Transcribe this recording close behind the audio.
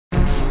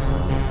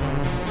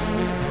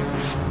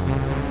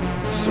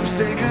So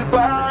say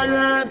goodbye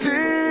and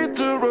hit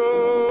the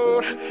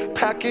road.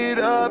 Pack it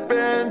up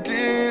and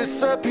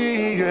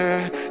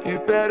disappear. You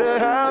better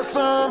have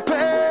some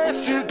place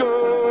to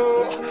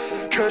go,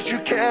 'cause you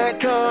can't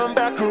come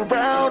back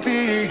around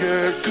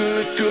here.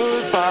 Good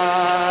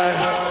goodbye.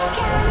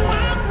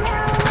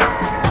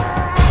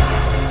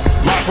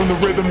 Live from the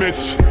rhythm,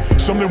 it's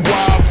something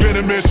wild,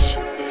 venomous.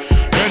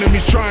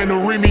 Enemies trying to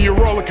read me,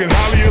 you're all looking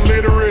highly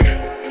illiterate.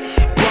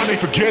 Blind ain't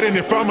forgetting,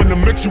 if I'm in the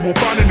mix, you won't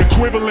find an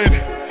equivalent.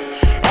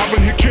 I've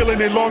been here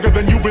killing it longer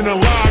than you've been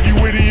alive, you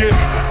idiot.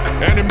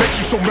 And it makes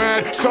you so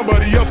mad,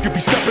 somebody else could be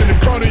stepping in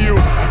front of you.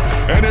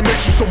 And it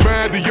makes you so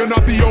mad that you're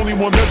not the only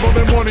one, there's more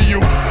than one of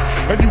you.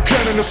 And you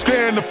can't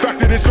understand the fact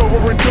that it's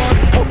over and done.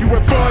 Hope you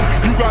had fun,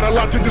 you got a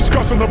lot to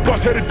discuss on the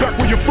bus headed back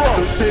where you're from.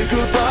 So say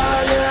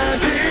goodbye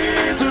and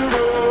hit the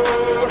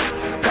road.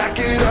 Pack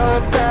it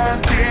up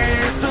and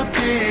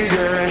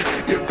disappear.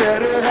 You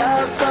better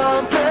have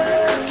some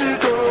place to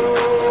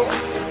go,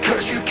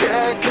 'cause you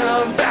can't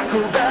come back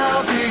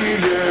around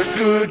here.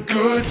 Good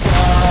goodbye.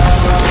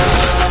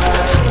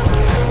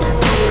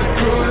 Good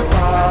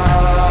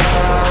goodbye.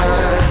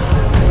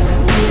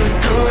 Good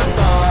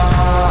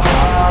goodbye.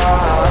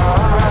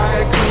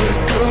 Good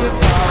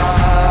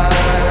goodbye.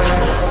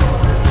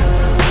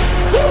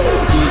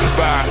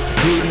 Goodbye,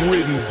 good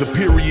riddance. A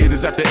period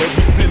is after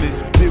every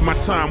sentence. Did my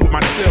time with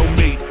my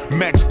cellmate,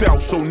 maxed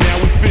out, so now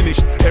we're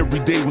finished. Every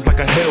day was like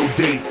a hell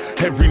day.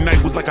 Every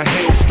night was like a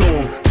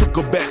hailstorm. Took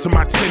her back to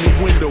my tinted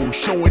window,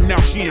 showing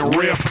now she in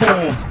rare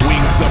form.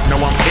 Wings up, now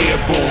I'm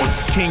airborne.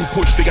 King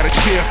push, they got a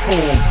cheer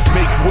for him.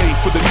 Make way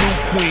for the new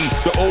queen.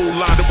 The old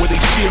lined up where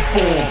they cheer for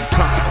him.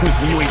 Consequence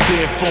when you ain't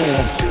there for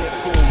him.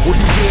 Were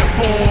you there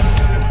for him?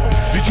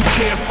 Did you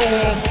care for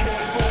him?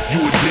 You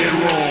were dead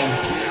wrong.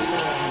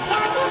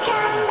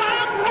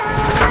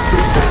 So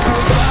say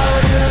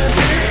goodbye and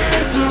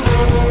hit the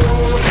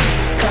road.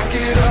 Pack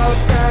it up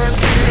and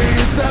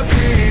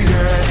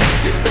disappear.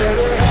 You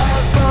better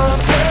have some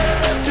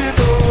place to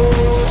go,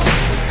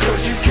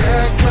 'cause you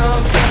can't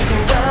come back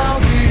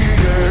around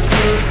here.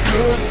 Good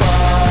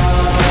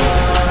goodbye.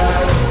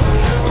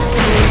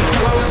 Good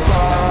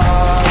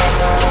goodbye.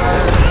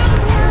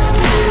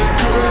 Good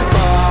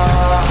goodbye.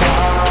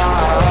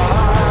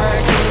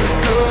 Good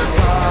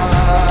goodbye.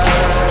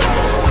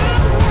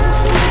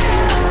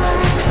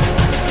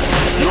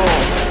 Yo,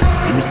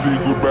 let me say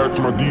goodbye to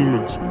my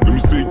demons. Let me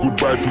say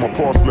goodbye to my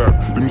past life.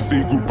 Let me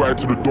say goodbye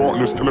to the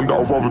darkness. Tell them that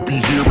I'd rather be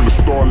here in the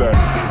starlight.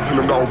 Tell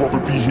them that I'd rather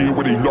be here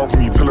where they love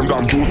me. Tell them that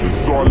I'm yours, this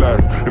is our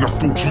life. And I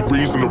still keep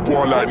raising the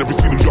bar like never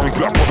seen a young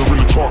black brother in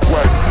the chart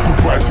twice.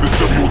 Goodbye to the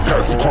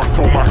stereotypes, you can't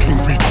tell my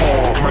kings we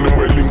can't. Man, and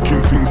we're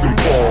linking things in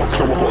parks.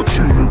 Now I got a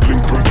tune with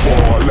Lincoln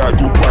Park. Like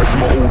goodbye to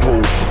my old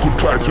hoes,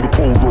 goodbye to the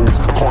cold roads.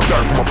 I can't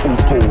die from my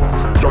postcode.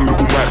 Young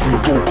little Mike from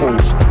the Gold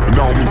Coast, and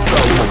now I'm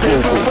inside with my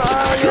vocals.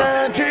 Goodbye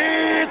and